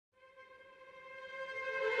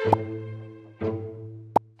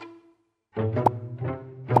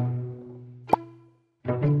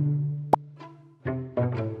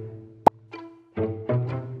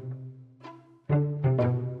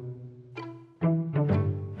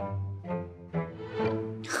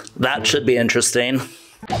That should be interesting.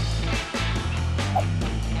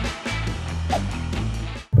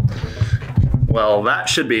 Well, that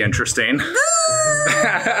should be interesting.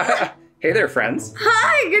 Hey there, friends.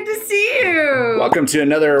 Hi, good to see you. Welcome to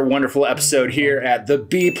another wonderful episode here at the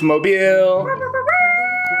Beep Mobile.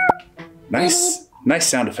 Nice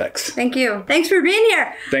sound effects. Thank you. Thanks for being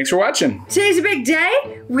here. Thanks for watching. Today's a big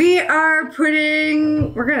day. We're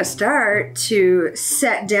gonna start to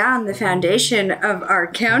set down the foundation of our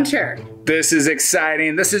counter. This is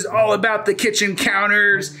exciting. This is all about the kitchen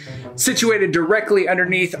counters, situated directly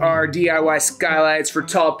underneath our DIY skylights for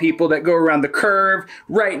tall people that go around the curve,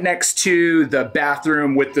 right next to the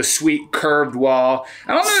bathroom with the sweet curved wall.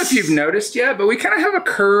 I don't know if you've noticed yet, but we kind of have a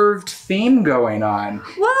curved theme going on.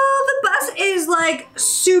 Well, the bus is like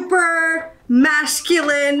super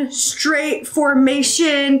masculine, straight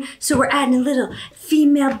formation, so we're adding a little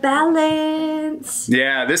female balance.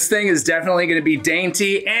 Yeah, this thing is definitely gonna be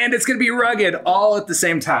dainty and it's gonna be rugged all at the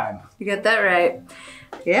same time. You got that right.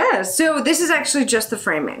 Yeah, so this is actually just the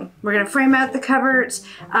framing. We're gonna frame out the cupboards,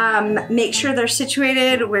 make sure they're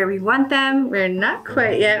situated where we want them. We're not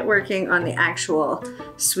quite yet working on the actual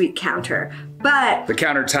suite counter, but the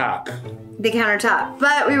countertop.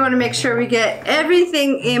 But we wanna make sure we get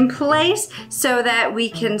everything in place so that we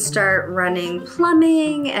can start running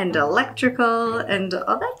plumbing and electrical and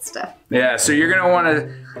all that stuff. Yeah, so you're gonna wanna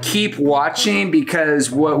keep watching because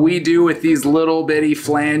what we do with these little bitty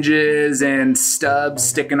flanges and stubs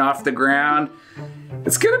sticking off the ground,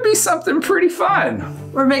 it's gonna be something pretty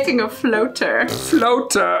fun. We're making a floater.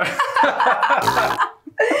 Floater. All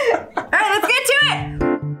right, let's get to it.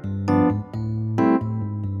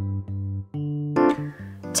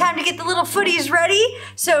 Time to get the little footies ready.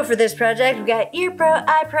 So for this project, we've got Ear Pro,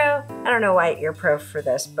 Eye Pro. I don't know why Ear Pro for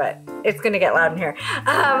this, but it's gonna get loud in here.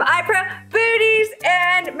 Eye Pro, booties,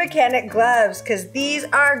 and mechanic gloves, because these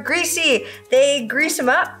are greasy. They grease them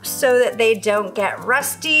up so that they don't get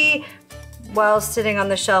rusty while sitting on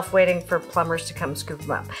the shelf waiting for plumbers to come scoop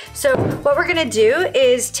them up. So what we're gonna do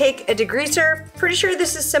is take a degreaser. Pretty sure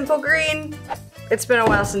this is Simple Green. It's been a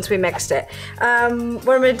while since we mixed it. What I'm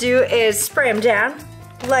gonna do is spray them down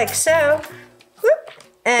like so, whoop,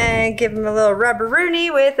 and give them a little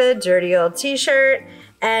rubber-rooney with a dirty old t-shirt.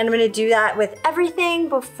 And I'm gonna do that with everything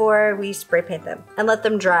before we spray paint them and let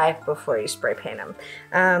them dry before you spray paint them.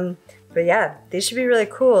 But yeah, these should be really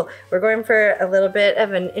cool. We're going for a little bit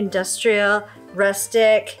of an industrial,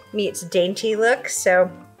 rustic meets dainty look,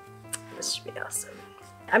 so this should be awesome.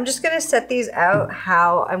 I'm just gonna set these out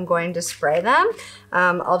how I'm going to spray them.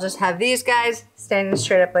 I'll just have these guys standing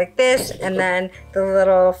straight up like this, and then the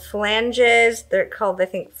little flanges, they're called, I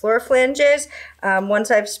think, floor flanges.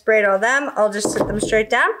 Once I've sprayed all them, I'll just sit them straight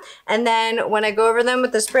down. And then when I go over them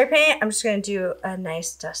with the spray paint, I'm just gonna do a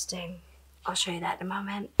nice dusting. I'll show you that in a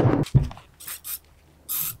moment.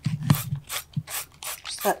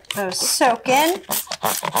 Just let those soak in.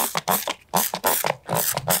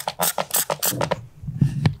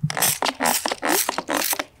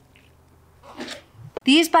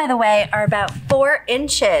 These, by the way, are about 4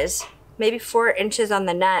 inches, maybe 4 inches on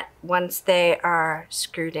the nut once they are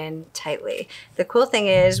screwed in tightly. The cool thing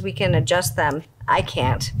is we can adjust them. I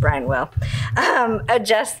can't, Brian will.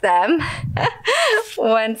 Adjust them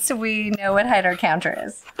once we know what height our counter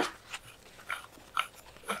is.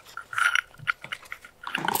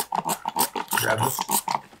 Grab this.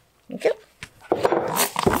 Thank you.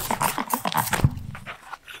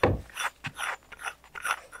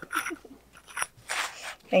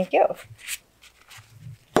 Thank you.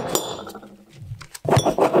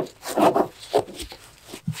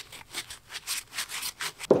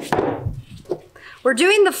 We're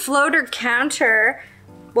doing the floater counter,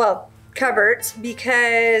 well, cupboards,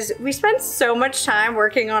 because we spent so much time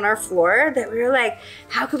working on our floor that we were like,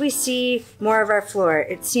 how could we see more of our floor?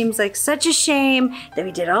 It seems like such a shame that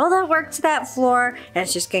we did all that work to that floor and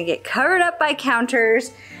it's just gonna get covered up by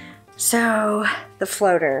counters. So the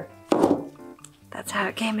floater, that's how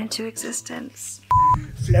it came into existence.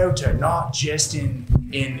 Floater, not just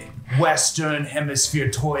in Western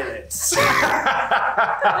Hemisphere toilets.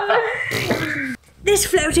 This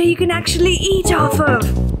floater you can actually eat off of.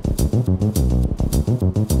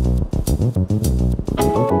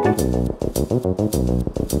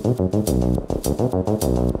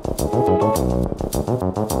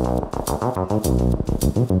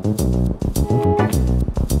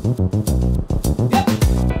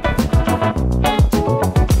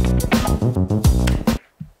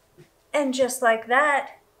 And just like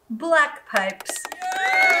that, black pipes.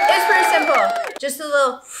 It's pretty simple. Just a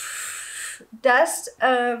little dust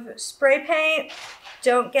of spray paint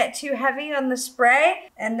Don't get too heavy on the spray.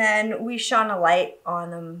 And then we shone a light on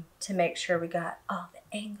them to make sure we got all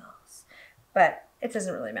the angles. But it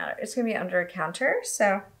doesn't really matter. It's gonna be under a counter,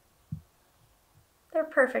 so they're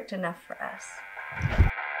perfect enough for us.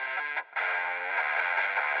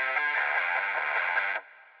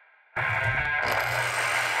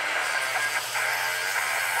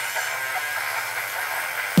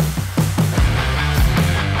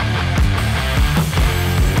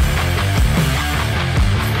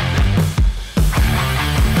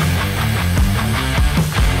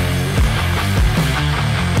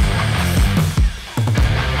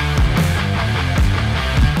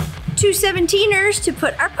 Two 17ers to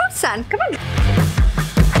put our posts on. Come on.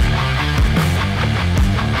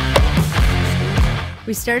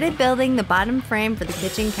 We started building the bottom frame for the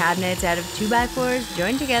kitchen cabinets out of 2x4s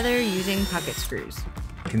joined together using pocket screws.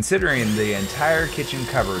 Considering the entire kitchen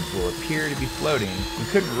cupboards will appear to be floating, we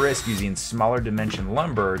couldn't risk using smaller dimension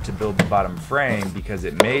lumber to build the bottom frame because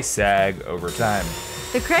it may sag over time.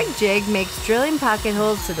 The Craig jig makes drilling pocket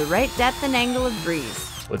holes to the right depth and angle of breeze.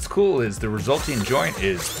 What's cool is the resulting joint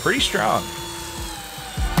is pretty strong.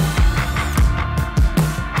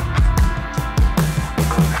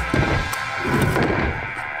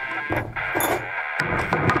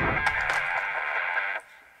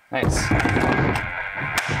 Nice.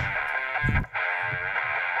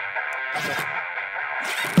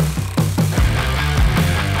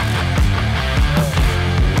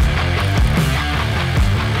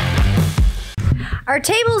 Our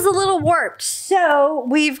table's a little warped, so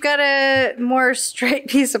we've got a more straight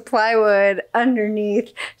piece of plywood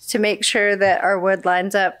underneath to make sure that our wood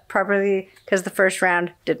lines up properly, because the first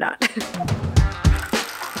round did not.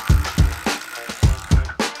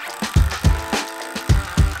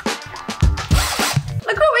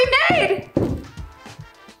 Look what we made!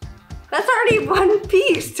 That's already one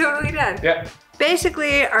piece, totally done. Yeah.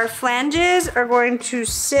 Basically, our flanges are going to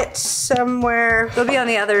sit somewhere. They'll be on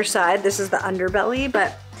the other side. This is the underbelly,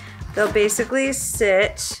 but they'll basically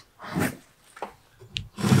sit.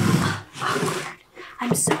 Awkward.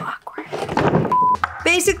 I'm so awkward.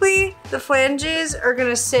 Basically, the flanges are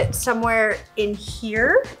gonna sit somewhere in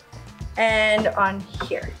here and on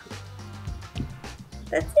here.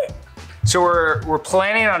 That's it. So we're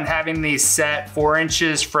planning on having these set 4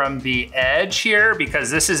 inches from the edge here,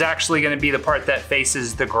 because this is actually gonna be the part that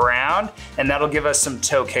faces the ground, and that'll give us some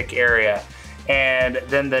toe kick area. And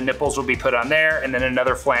then the nipples will be put on there, and then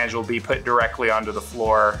another flange will be put directly onto the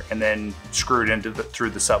floor and then screwed into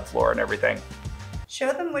through the subfloor and everything.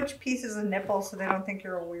 Show them which piece is a nipple so they don't think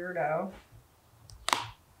you're a weirdo.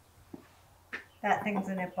 That thing's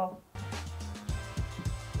a nipple.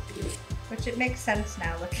 Which it makes sense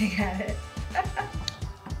now looking at it.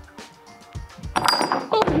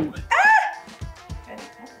 Oh.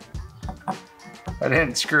 Ah! I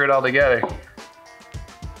didn't screw it all together.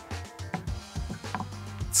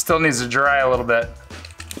 Still needs to dry a little bit.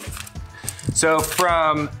 So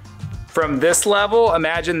from this level,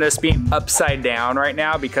 imagine this being upside down right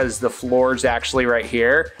now because the floor's actually right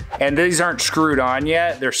here. And these aren't screwed on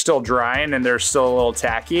yet. They're still drying and they're still a little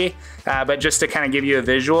tacky. But just to kind of give you a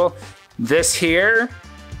visual, this here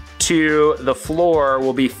to the floor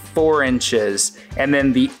will be 4 inches. And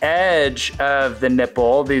then the edge of the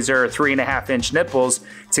nipple, these are 3.5 inch nipples,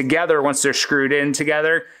 together, once they're screwed in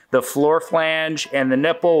together, the floor flange and the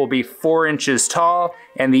nipple will be 4 inches tall,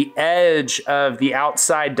 and the edge of the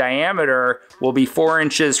outside diameter will be 4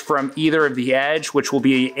 inches from either of the edge, which will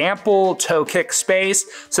be ample toe kick space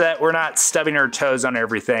so that we're not stubbing our toes on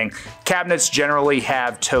everything. Cabinets generally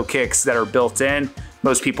have toe kicks that are built in.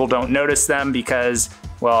 Most people don't notice them because,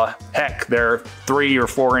 well, heck, they're 3 or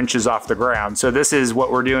 4 inches off the ground. So this is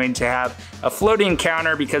what we're doing to have a floating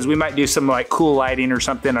counter because we might do some like cool lighting or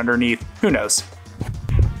something underneath. Who knows?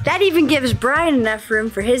 That even gives Brian enough room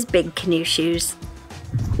for his big canoe shoes.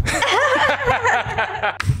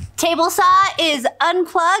 Table saw is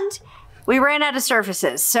unplugged. We ran out of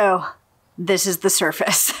surfaces, so this is the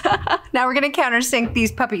surface. Now we're gonna countersink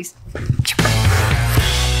these puppies.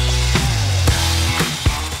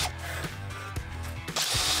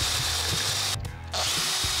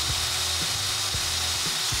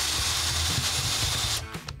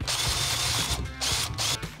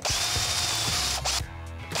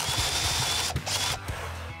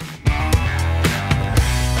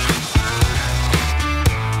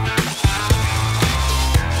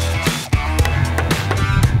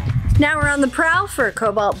 Now we're on the prowl for a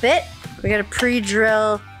cobalt bit. We gotta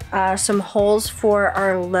pre-drill some holes for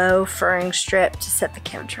our low furring strip to set the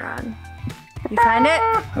counter on. You find it?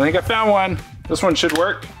 I think I found one. This one should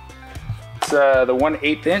work. It's the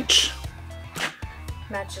 1/8 inch.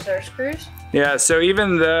 Matches our screws. Yeah, so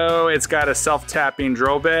even though it's got a self-tapping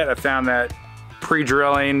drill bit, I found that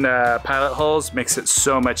pre-drilling pilot holes makes it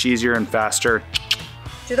so much easier and faster.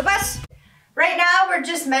 To the bus. Right now we're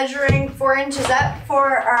just measuring 4 inches up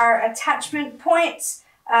for our attachment points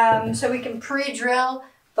so we can pre-drill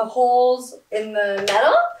the holes in the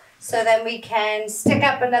metal so then we can stick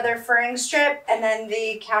up another furring strip and then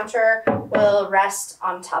the counter will rest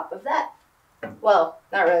on top of that. Well,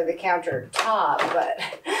 not really the counter top, but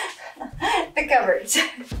the cupboards.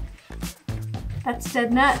 That's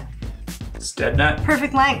dead nut. It's dead nut.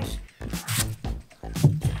 Perfect length.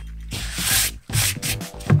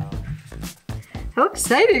 How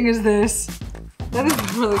exciting is this? That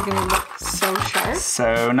is really gonna look so sharp.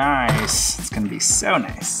 So nice. It's gonna be so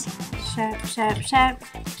nice. Sharp, sharp, sharp.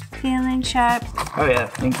 Feeling sharp. Oh yeah,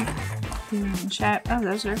 thank you. Feeling sharp. Oh,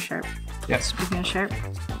 those are sharp. Yes. Speaking of sharp.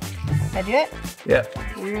 Can I do it? Yep.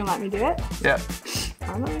 You're gonna let me do it? Yep.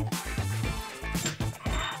 All right.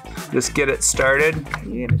 Just get it started.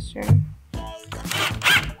 You get it started.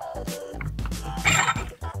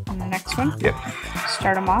 And the next one? Yep.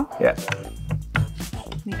 Start them all? Yep.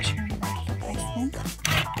 Make sure you wrap the place in.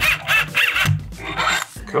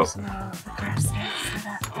 Cool. There's no aggressive for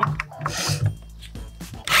that.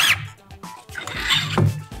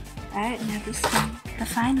 Alright, now this one, the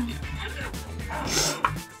final.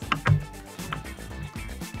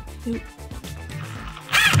 Ooh.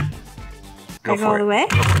 Go I for go all it. the way?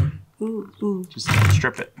 Ooh, ooh. Just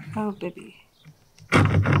strip it. Oh, baby.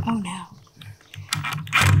 Oh, no.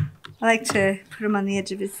 I like to put him on the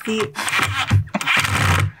edge of his seat.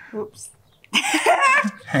 Oops.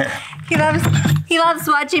 He loves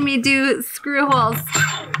watching me do screw holes.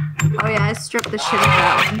 Oh yeah, I stripped the shit out of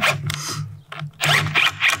that one.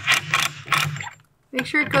 Make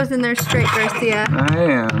sure it goes in there straight, Garcia. I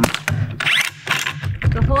am.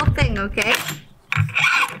 The whole thing, okay?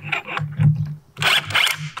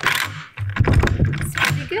 It's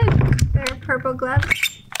pretty good. There are purple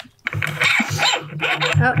gloves.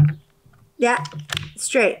 Oh, yeah,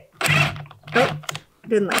 straight. Oh,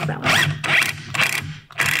 didn't like that one.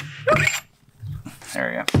 There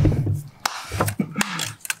we go.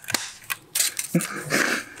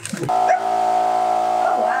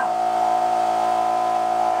 Oh, wow.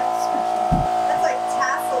 That's special. That's like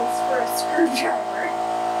tassels for a screwdriver.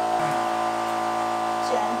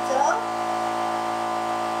 Gentle.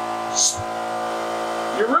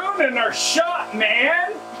 You're ruining our shot,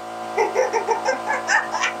 man!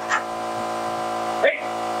 Hey!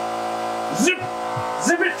 Zip!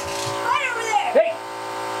 Zip it! Right over there! Hey!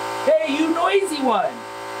 Hey, you noisy one!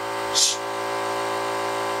 Shh!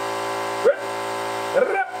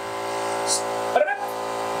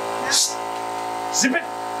 Zip it!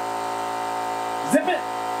 Zip it!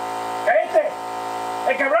 Cállate!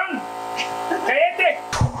 Hey, cabrón! Cállate!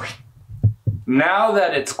 Now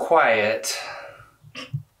that it's quiet...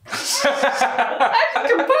 I can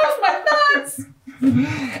compose my thoughts!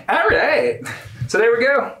 All right. So there we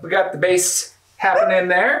go. We got the bass happening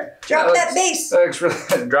there. Drop that bass. That looks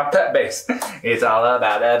really, drop that bass. It's all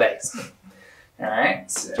about a bass. All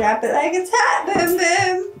right. So. Drop it like it's hot, boom,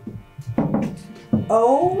 boom.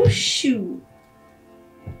 Oh, shoot.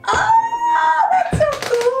 Oh, that's so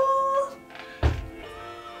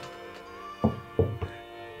cool.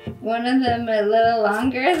 One of them a little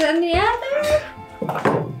longer than the other.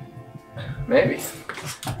 Maybe.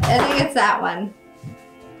 I think it's that one.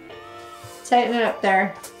 Tighten it up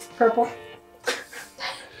there. Purple.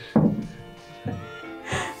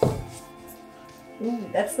 Ooh,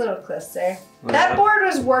 that's a little close there. That board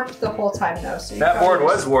was warped the whole time though. So That board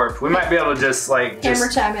was warped. We might be able to just like hammer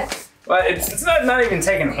time it. Well, it's not even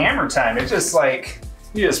taking hammer time. It's just like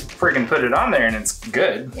you just freaking put it on there and it's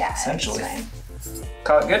good. Yeah, essentially. it's fine.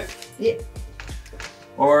 Call it good. Yeah.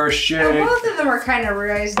 Or should Oh, both of them are kind of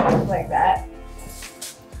raised up like that.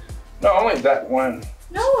 no, only that one.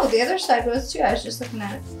 No, the other side was too. I was just looking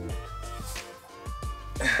at it.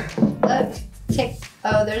 Look,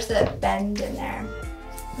 oh, there's a bend in there.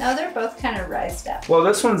 No, they're both kind of raised up. Well,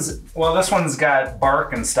 this one's got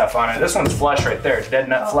bark and stuff on it. This one's flush right there, dead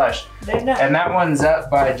nut flush. They're not. And that one's up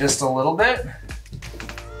by just a little bit.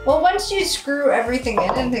 Well, once you screw everything in,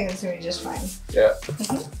 I think it's gonna be just fine. Yeah.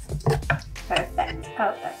 Perfect.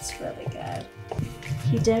 Oh, that's really good.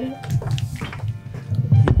 He did it.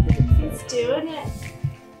 He's doing it.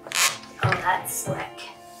 Oh, that's slick.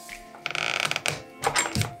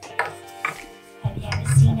 Have you ever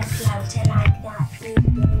seen a floater like that?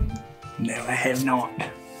 No, I have not.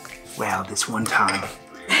 Well, this one time,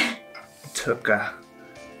 took a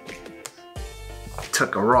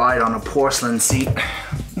ride on a porcelain seat.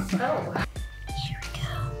 Oh. Here we go.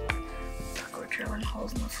 We're drilling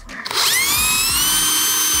holes in the floor.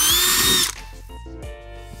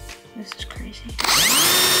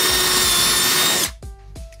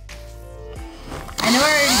 I know I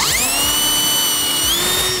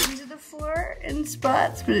already into the floor in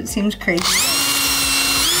spots, but it seems crazy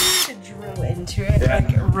to drill into it,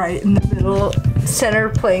 like right in the middle center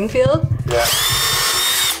playing field. Yeah.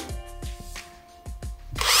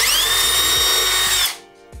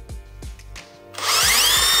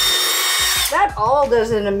 That all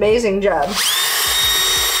does an amazing job.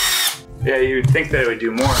 Yeah, you'd think that it would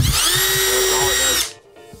do more. That's all it does.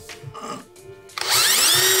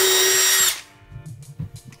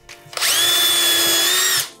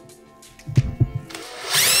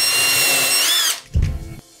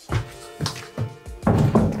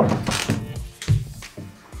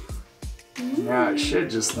 Now it should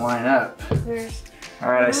just line up.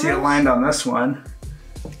 All right, I see it lined on this one.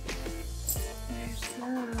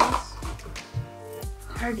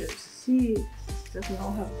 Hard to see. It doesn't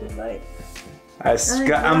all have the light.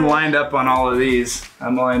 I'm lined up on all of these.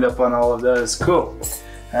 I'm lined up on all of those. Cool.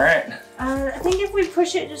 All right. I think if we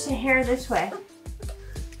push it just a hair this way,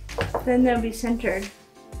 then they'll be centered.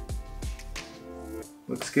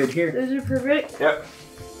 Looks good here. Those are perfect. Yep.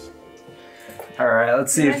 All right,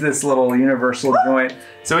 let's see if this little universal joint.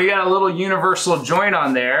 So we got a little universal joint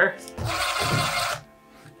on there.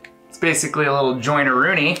 It's basically a little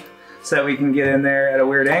joint-a-rooney so that we can get in there at a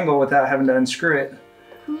weird angle without having to unscrew it.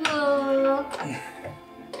 Cool.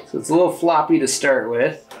 So it's a little floppy to start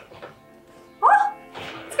with. Oh,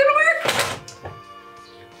 it's gonna work.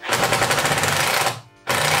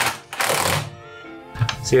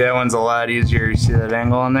 See, that one's a lot easier. You see that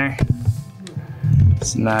angle on there?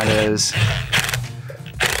 It's not as...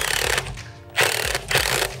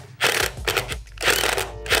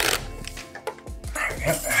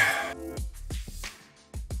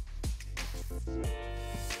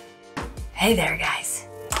 Hey there, guys.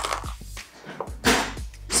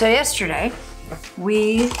 So yesterday,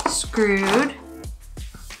 we screwed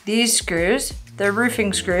these screws. They're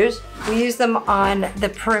roofing screws. We use them on the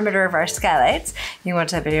perimeter of our skylights. You can watch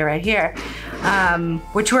that video right here,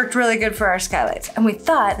 which worked really good for our skylights. And we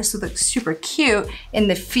thought this would look super cute in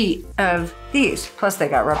the feet of these. Plus they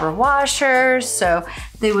got rubber washers, so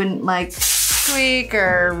they wouldn't like squeak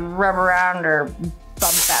or rub around or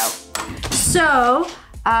bump out. So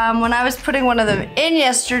when I was putting one of them in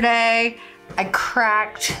yesterday, I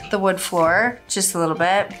cracked the wood floor just a little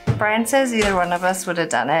bit. Brian says either one of us would have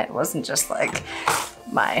done it. It wasn't just like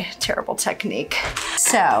my terrible technique.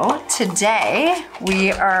 So today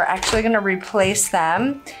we are actually gonna replace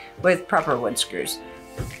them with proper wood screws.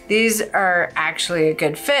 These are actually a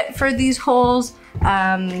good fit for these holes.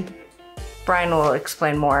 Brian will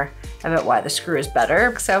explain more about why the screw is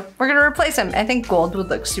better. So we're gonna replace them. I think gold would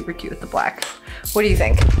look super cute with the black. What do you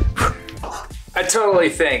think? I totally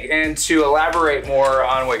think, and to elaborate more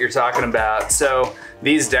on what you're talking about, so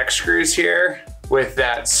these deck screws here with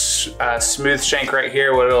that smooth shank right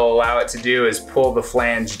here, what it'll allow it to do is pull the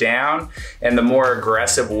flange down, and the more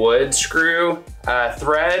aggressive wood screw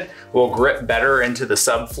thread will grip better into the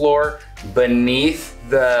subfloor beneath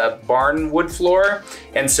the barn wood floor,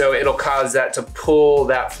 and so it'll cause that to pull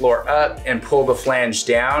that floor up and pull the flange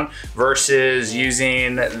down versus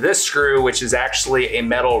using this screw, which is actually a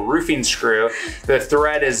metal roofing screw. The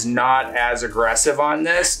thread is not as aggressive on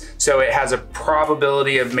this, so it has a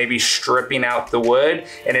probability of maybe stripping out the wood,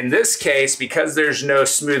 and in this case, because there's no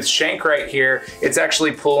smooth shank right here, it's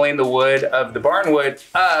actually pulling the wood of the barn wood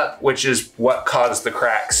up, which is what caused the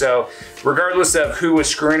crack. So regardless of who was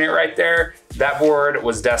screwing it right there, that board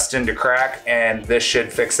was destined to crack, and this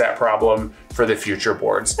should fix that problem for the future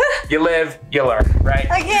boards. You live, you learn,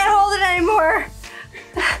 right? I can't hold it anymore.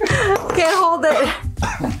 Can't hold it.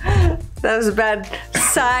 That was a bad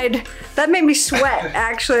side. That made me sweat,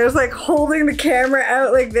 actually. I was like holding the camera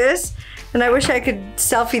out like this, and I wish I could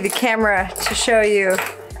selfie the camera to show you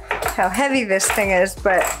how heavy this thing is,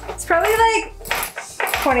 but it's probably like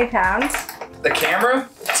 20 pounds. The camera?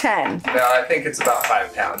 10. No, I think it's about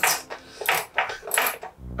 5 pounds.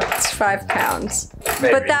 It's 5 pounds.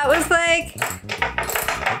 Maybe. But that was like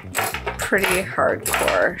pretty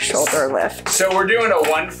hardcore shoulder lift. So we're doing a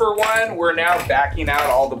 1-for-1. We're now backing out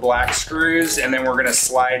all the black screws, and then we're gonna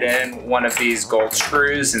slide in one of these gold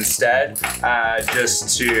screws instead,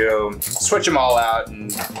 just to switch them all out.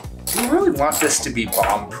 And we really want this to be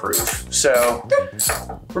bomb-proof. So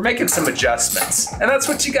we're making some adjustments, and that's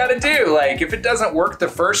what you gotta do. Like, if it doesn't work the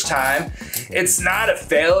first time, it's not a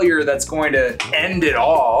failure that's going to end it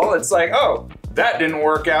all. It's like, oh, that didn't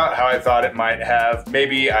work out how I thought it might have.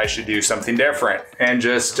 Maybe I should do something different and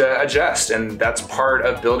just adjust. And that's part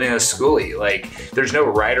of building a schoolie. Like, there's no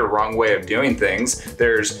right or wrong way of doing things.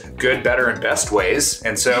 There's good, better, and best ways.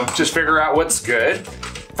 And so just figure out what's good,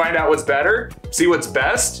 find out what's better, see what's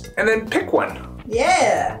best, and then pick one.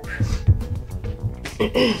 Yeah.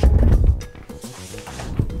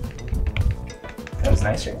 That was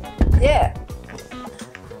nice, right? Yeah.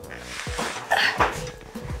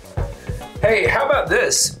 Hey, how about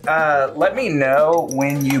this? Let me know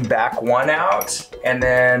when you back one out, and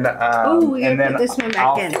then put this one back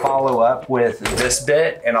I'll in. follow up with this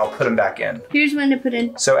bit, and I'll put them back in. Here's one to put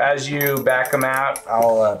in. So as you back them out,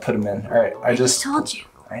 I'll put them in. All right, I just told you.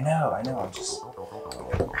 I know. I'm just.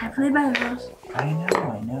 I play by the rules. I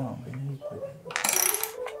know.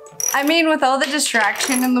 I mean, with all the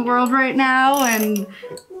distraction in the world right now and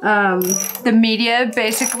the media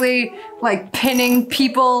basically like pinning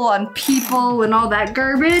people on people and all that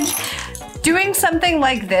garbage, doing something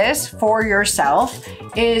like this for yourself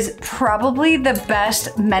is probably the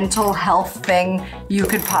best mental health thing you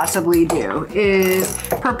could possibly do, is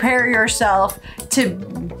prepare yourself to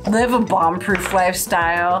live a bomb-proof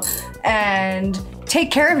lifestyle and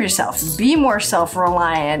take care of yourself, be more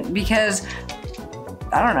self-reliant, because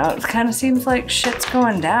I don't know, it kind of seems like shit's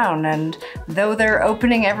going down, and though they're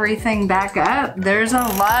opening everything back up, there's a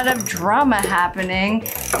lot of drama happening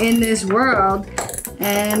in this world,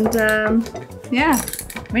 and yeah,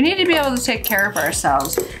 we need to be able to take care of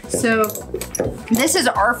ourselves. So this is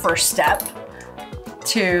our first step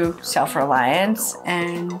to self-reliance,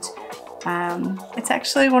 and it's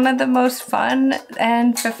actually one of the most fun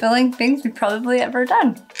and fulfilling things we've probably ever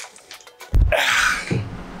done.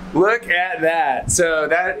 Look at that. So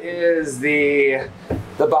that is the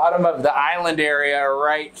bottom of the island area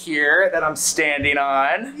right here that I'm standing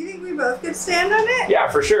on. You think we both could stand on it?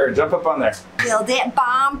 Yeah, for sure. Jump up on there. Build it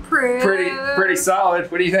bomb-proof. Pretty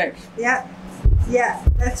solid. What do you think? Yeah,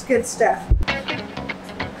 that's good stuff.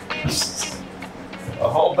 The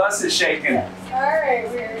whole bus is shaking. All right,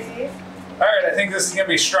 Weirdy. All right, I think this is gonna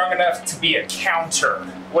be strong enough to be a counter.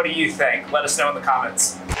 What do you think? Let us know in the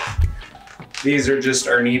comments. These are just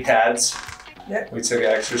our knee pads. Yep. We took an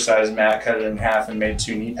exercise mat, cut it in half, and made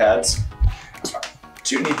 2 knee pads.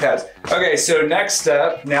 2 knee pads. Okay, so next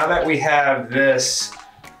up, now that we have this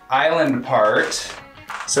island part,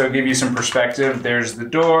 so to give you some perspective, there's the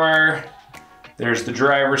door, there's the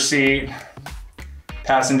driver's seat,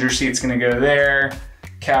 passenger seat's gonna go there,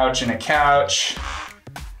 couch and a couch.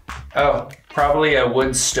 Oh, probably a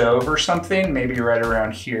wood stove or something, maybe right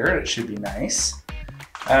around here. It should be nice.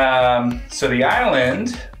 So the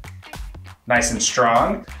island, nice and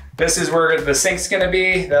strong. This is where the sink's gonna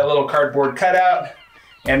be, that little cardboard cutout.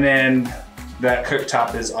 And then that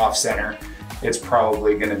cooktop is off center. It's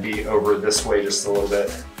probably gonna be over this way just a little bit.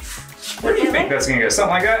 Where do you think that's gonna go?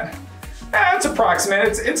 Something like that? It's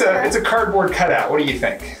approximate. It's a cardboard cutout. What do you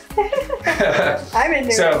think? I'm into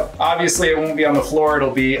it. So obviously it won't be on the floor.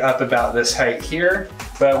 It'll be up about this height here.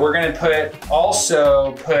 But we're gonna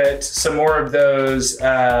also put some more of those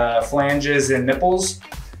flanges and nipples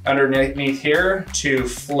underneath here to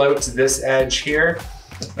float this edge here.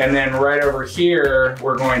 And then right over here,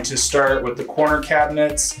 we're going to start with the corner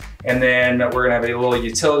cabinets, and then we're gonna have a little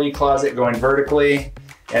utility closet going vertically.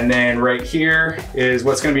 And then right here is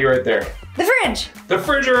what's gonna be right there. The fridge. The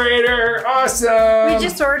refrigerator, awesome. We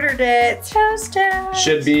just ordered it. Toast.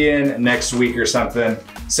 Should be in next week or something.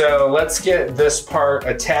 So let's get this part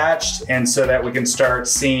attached, and so that we can start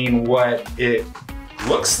seeing what it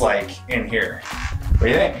looks like in here. What do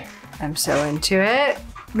you think? I'm so into it.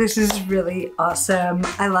 This is really awesome.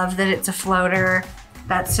 I love that it's a floater.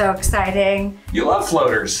 That's so exciting. You love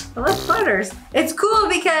floaters. I love floaters. It's cool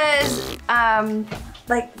because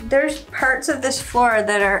like there's parts of this floor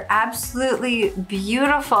that are absolutely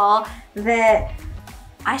beautiful that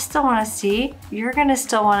I still want to see. You're gonna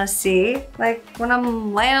still want to see. Like when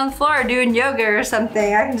I'm laying on the floor doing yoga or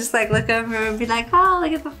something, I can just like look over and be like, oh,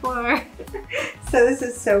 look at the floor. So this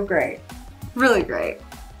is so great. Really great.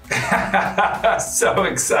 So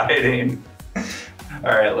exciting.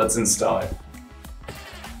 All right, let's install it.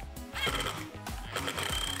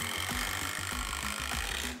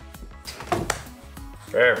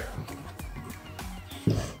 There.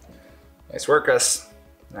 Nice work, us.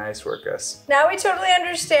 Nice work, us. Now we totally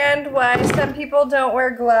understand why some people don't wear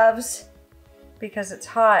gloves, because it's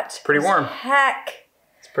hot. It's pretty warm. Heck.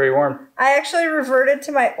 It's pretty warm. I actually reverted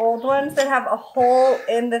to my old ones that have a hole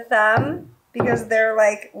in the thumb because they're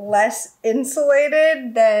like less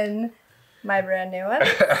insulated than my brand new ones.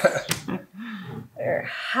 They're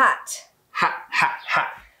hot. Hot, hot, hot.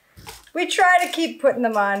 We try to keep putting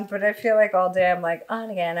them on, but I feel like all day I'm like on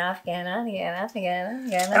again, off again, on again, off again, on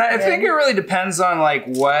again, off And I again. think it really depends on like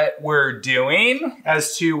what we're doing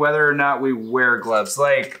as to whether or not we wear gloves.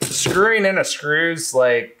 Like screwing in a screws,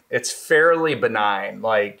 like it's fairly benign.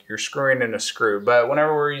 Like you're screwing in a screw, but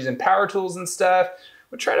whenever we're using power tools and stuff,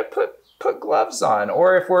 we try to put gloves on.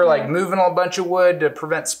 Or if we're like moving a bunch of wood to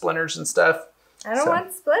prevent splinters and stuff. I don't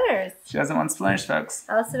want splinters. She doesn't want splinters, folks.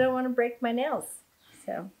 I also don't want to break my nails.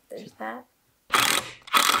 So there's that.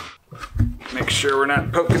 Make sure we're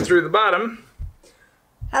not poking through the bottom.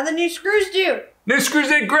 How the new screws do? New screws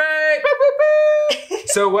did great! Boop, boop, boop.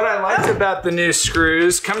 So what I liked about the new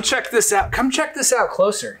screws, come check this out. Come check this out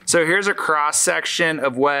closer. So here's a cross section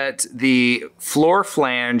of what the floor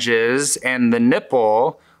flange is and the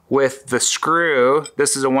nipple with the screw.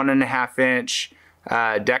 This is a 1.5 inch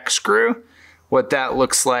deck screw. What that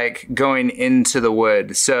looks like going into the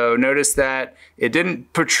wood. So notice that it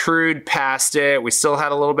didn't protrude past it. We still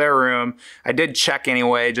had a little bit of room. I did check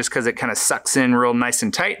anyway, just because it kind of sucks in real nice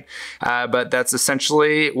and tight. But that's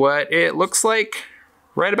essentially what it looks like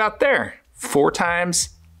right about there. 4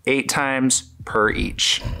 times, 8 times per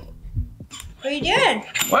each. What are you doing?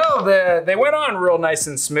 Well, they went on real nice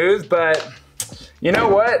and smooth, but you know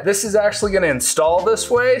what? This is actually gonna install this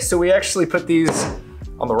way. So we actually put these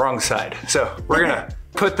on the wrong side. So we're gonna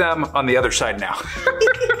put them on the other side now.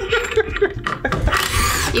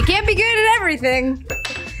 You can't be good at everything.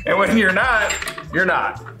 And when you're not, you're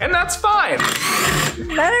not. And that's fine.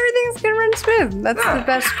 Not everything's gonna run smooth. That's the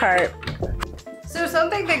best part. So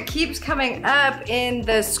something that keeps coming up in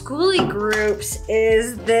the Skoolie groups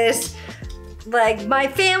is this, like, my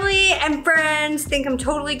family and friends think I'm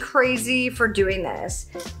totally crazy for doing this.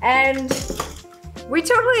 And we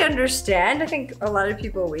totally understand. I think a lot of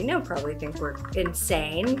people we know probably think we're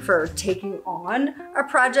insane for taking on a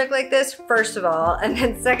project like this, first of all. And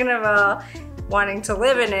then second of all, wanting to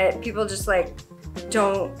live in it. People just like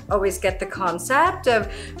don't always get the concept of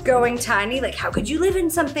going tiny. Like, how could you live in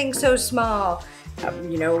something so small?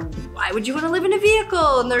 You know, why would you want to live in a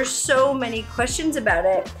vehicle? And there's so many questions about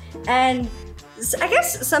it. And I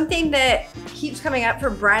guess something that keeps coming up for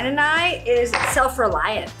Brian and I is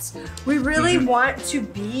self-reliance. We really want to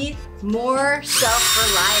be more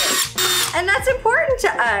self-reliant. And that's important to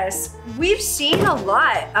us. We've seen a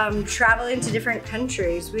lot traveling to different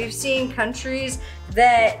countries. We've seen countries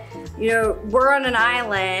that, you know, we're on an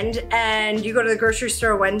island and you go to the grocery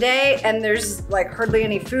store one day and there's like hardly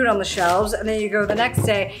any food on the shelves, and then you go the next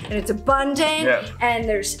day and it's abundant and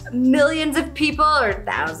there's millions of people, or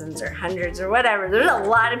thousands or hundreds or whatever. There's a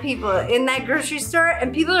lot of people in that grocery store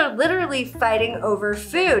and people are literally fighting over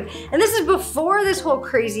food. And this is before this whole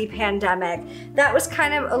crazy pandemic. That was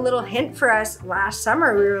kind of a little hint for us last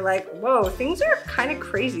summer. We were like, whoa, things are kind of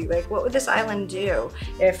crazy. Like, what would this island do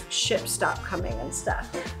if ships stopped coming and stuff?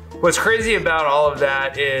 What's crazy about all of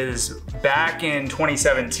that is back in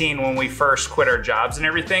 2017 when we first quit our jobs and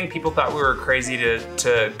everything, people thought we were crazy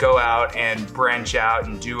to go out and branch out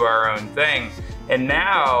and do our own thing. And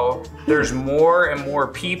now there's more and more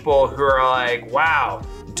people who are like, wow,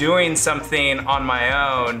 doing something on my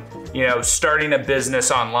own, you know, starting a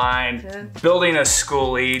business online, building a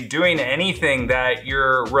Skoolie, doing anything that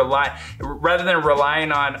you're rather than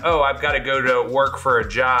relying on, oh, I've got to go to work for a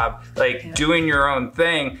job, like doing your own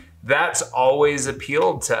thing, that's always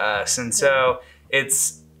appealed to us. And so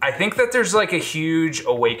I think that there's like a huge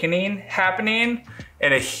awakening happening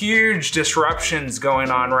and a huge disruptions going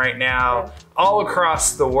on right now all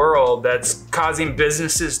across the world that's causing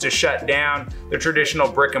businesses to shut down the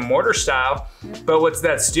traditional brick and mortar style. But what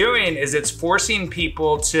that's doing is it's forcing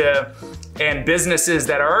people to, and businesses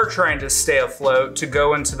that are trying to stay afloat, to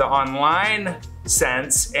go into the online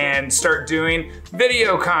sense and start doing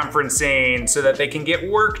video conferencing so that they can get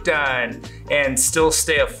work done and still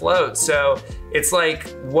stay afloat. So it's like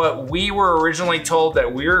what we were originally told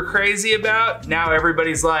that we were crazy about, now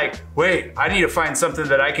everybody's like, wait, I need to find something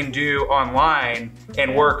that I can do online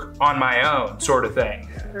and work on my own, sort of thing.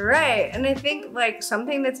 Right, and I think like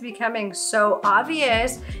something that's becoming so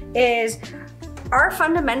obvious is our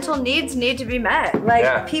fundamental needs need to be met.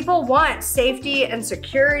 Like people want safety and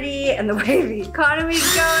security and the way the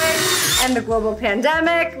economy's going and the global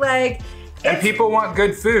pandemic, like. And people want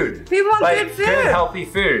good food. People want like, good food. Good, healthy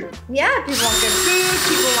food. Yeah, people want good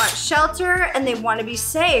food, people want shelter, and they want to be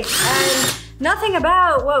safe. And nothing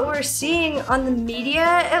about what we're seeing on the media,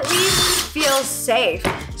 at least, feels safe.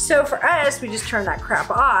 So for us, we just turn that crap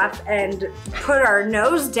off and put our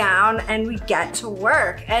nose down and we get to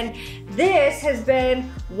work. And this has been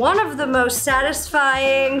one of the most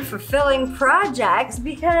satisfying, fulfilling projects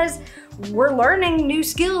because we're learning new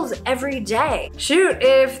skills every day. Shoot,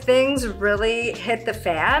 if things really hit the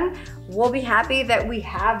fan, we'll be happy that we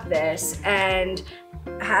have this and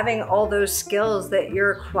having all those skills that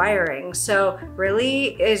you're acquiring. So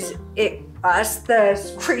really, is it us,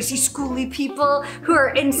 the crazy schooly people who are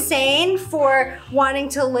insane for wanting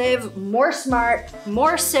to live more smart,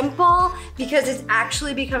 more simple because it's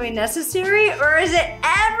actually becoming necessary? Or is it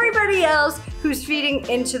everybody else who's feeding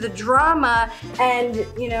into the drama and,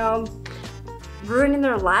 you know, ruining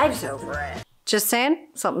their lives over it? Just saying,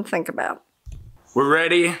 something to think about. We're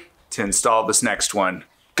ready to install this next one.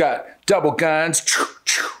 Got double guns,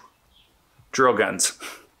 drill guns.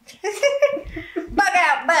 Bug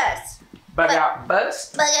out bus. Bug out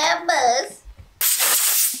bus. Bug out bus.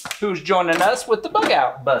 Who's joining us with the bug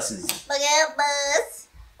out buses? Bug out bus.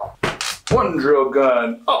 One drill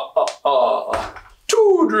gun.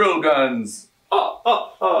 Two drill guns.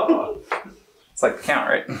 It's like the count,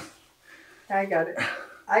 right? I got it.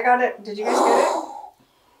 I got it. Did you guys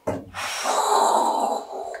get it?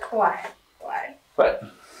 Why? Why? What?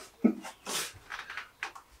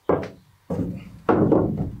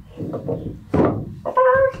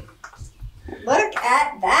 Look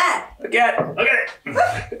at that. Look at it. Look at it. Look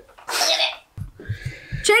at it.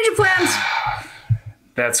 Change your plans.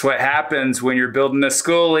 That's what happens when you're building a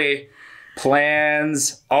schoolie.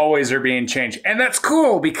 Plans always are being changed. And that's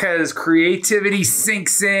cool because creativity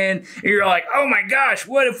sinks in and you're like, oh my gosh,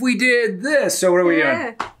 what if we did this? So what are we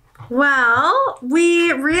doing? Well,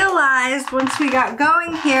 we realized once we got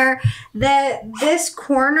going here that this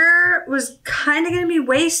corner was kind of going to be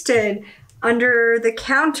wasted under the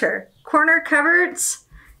counter. Corner cupboards,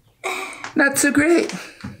 Not so great.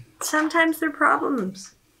 sometimes they're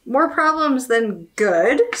problems. More problems than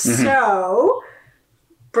good. So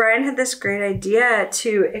Brian had this great idea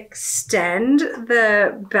to extend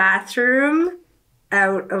the bathroom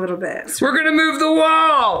out a little bit. We're gonna move the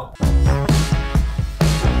wall.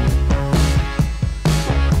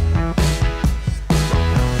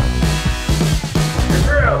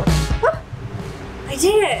 I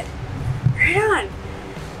did it! Right on.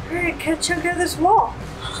 All right, cut a chunk out of this wall.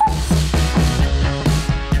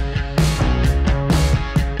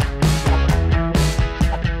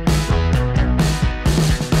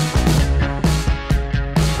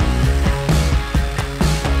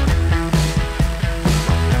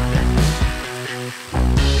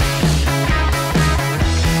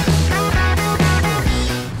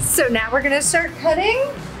 So now we're gonna start cutting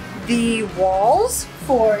the walls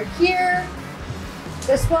for here,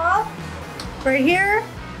 this wall, right here,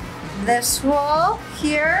 this wall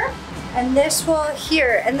here, and this wall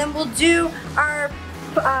here. And then we'll do our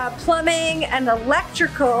plumbing and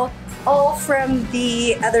electrical all from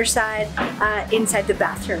the other side inside the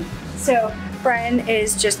bathroom. So Brian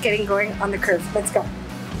is just getting going on the curve. Let's go.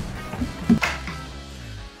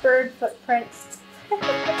 Bird footprints.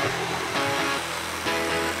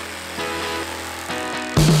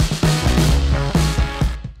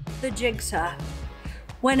 The jigsaw.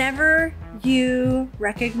 Whenever you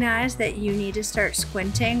recognize that you need to start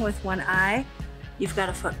squinting with one eye, you've got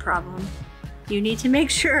a foot problem. You need to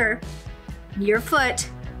make sure your foot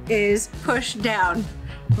is pushed down.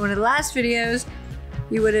 In one of the last videos,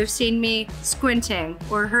 you would have seen me squinting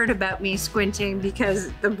or heard about me squinting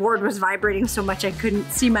because the board was vibrating so much I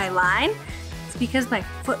couldn't see my line. It's because my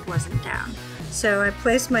foot wasn't down. So I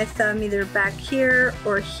placed my thumb either back here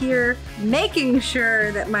or here, making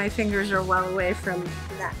sure that my fingers are well away from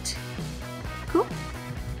that. Cool?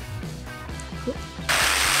 Cool.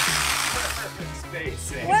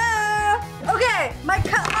 Whoa! Okay, my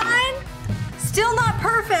cut line, still not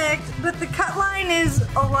perfect, but the cut line is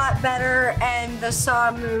a lot better and the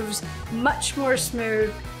saw moves much more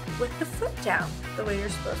smooth with the foot down, the way you're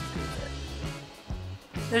supposed to use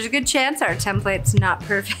it. There's a good chance our template's not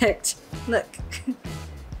perfect. Look,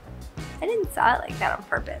 I didn't saw it like that on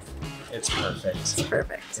purpose. It's perfect. It's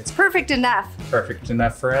perfect. It's perfect enough. Perfect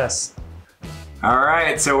enough for us. All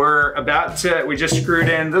right, so we just screwed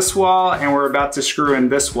in this wall and we're about to screw in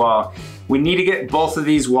this wall. We need to get both of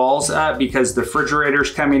these walls up because the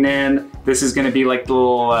refrigerator's coming in. This is gonna be like the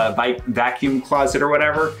little vacuum closet or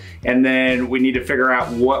whatever. And then we need to figure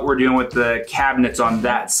out what we're doing with the cabinets on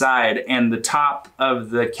that side. And the top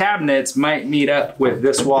of the cabinets might meet up with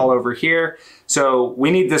this wall over here. So we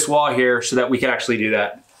need this wall here so that we can actually do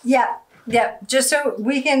that. Yeah, just so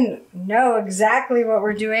we can know exactly what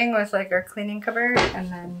we're doing with like our cleaning cupboard and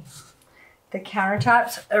then the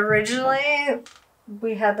countertops. Originally,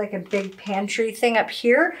 we had like a big pantry thing up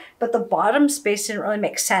here, but the bottom space didn't really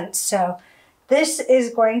make sense. So this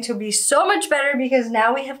is going to be so much better because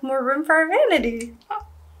now we have more room for our vanity.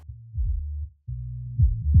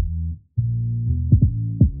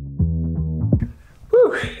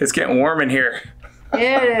 It's getting warm in here.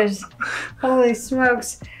 It is. Holy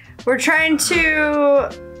smokes. We're trying to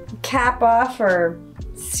cap off or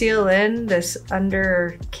seal in this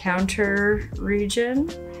under counter region.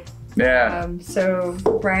 Yeah. So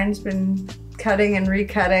Brian's been cutting and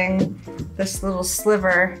recutting this little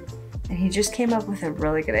sliver, and he just came up with a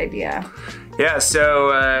really good idea. Yeah,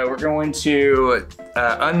 so we're going to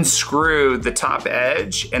unscrew the top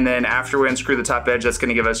edge, and then after we unscrew the top edge, that's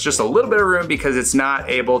gonna give us just a little bit of room because it's not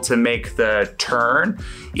able to make the turn,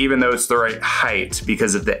 even though it's the right height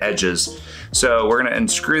because of the edges. So we're gonna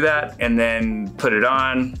unscrew that and then put it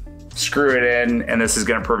on, screw it in, and this is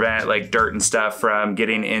gonna prevent like dirt and stuff from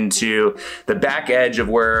getting into the back edge of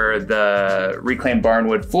where the reclaimed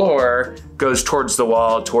barnwood floor goes towards the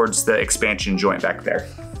wall, towards the expansion joint back there.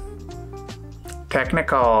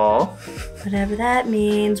 Technical. Whatever that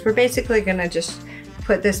means. We're basically gonna just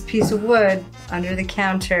put this piece of wood under the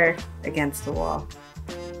counter against the wall.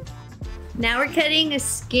 Now we're cutting a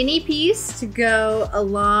skinny piece to go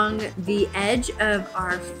along the edge of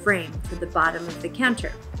our frame for the bottom of the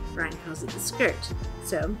counter. Brian calls it the skirt.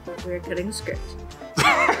 So we're cutting a skirt.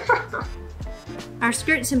 Our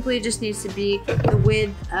skirt simply just needs to be the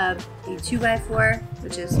width of a 2x4,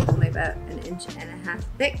 which is only about 1.5 inches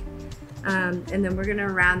thick. And then we're gonna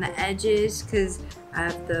round the edges because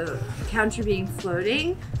of the counter being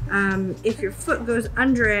floating. If your foot goes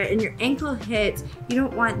under it and your ankle hits, you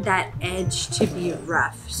don't want that edge to be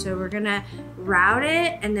rough. So we're gonna round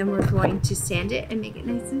it and then we're going to sand it and make it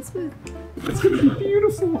nice and smooth. It's gonna be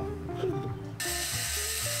beautiful.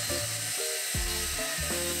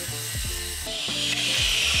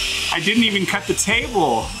 I didn't even cut the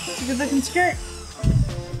table. It's a good looking skirt.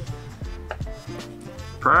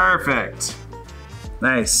 Perfect.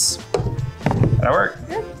 Nice. That'll work.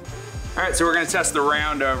 Yeah. All right, so we're gonna test the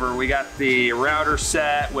round over. We got the router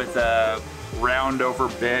set with a round over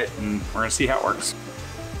bit, and we're gonna see how it works.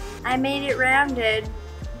 I made it rounded.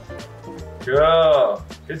 Cool.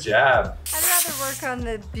 Good job. I'd rather work on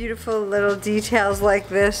the beautiful little details like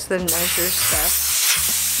this than measure stuff.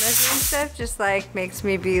 Measuring stuff just like makes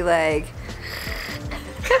me be like,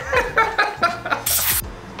 look at that.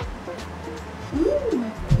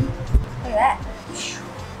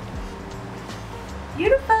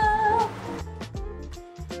 Beautiful.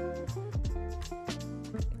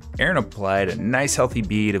 Aaron applied a nice healthy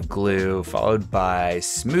bead of glue, followed by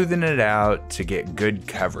smoothing it out to get good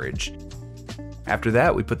coverage. After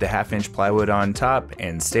that, we put the 1/2-inch plywood on top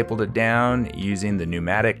and stapled it down using the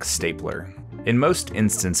pneumatic stapler. In most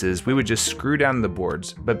instances, we would just screw down the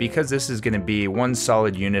boards, but because this is going to be one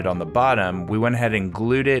solid unit on the bottom, we went ahead and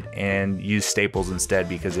glued it and used staples instead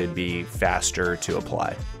because it'd be faster to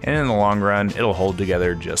apply. And in the long run, it'll hold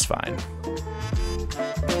together just fine.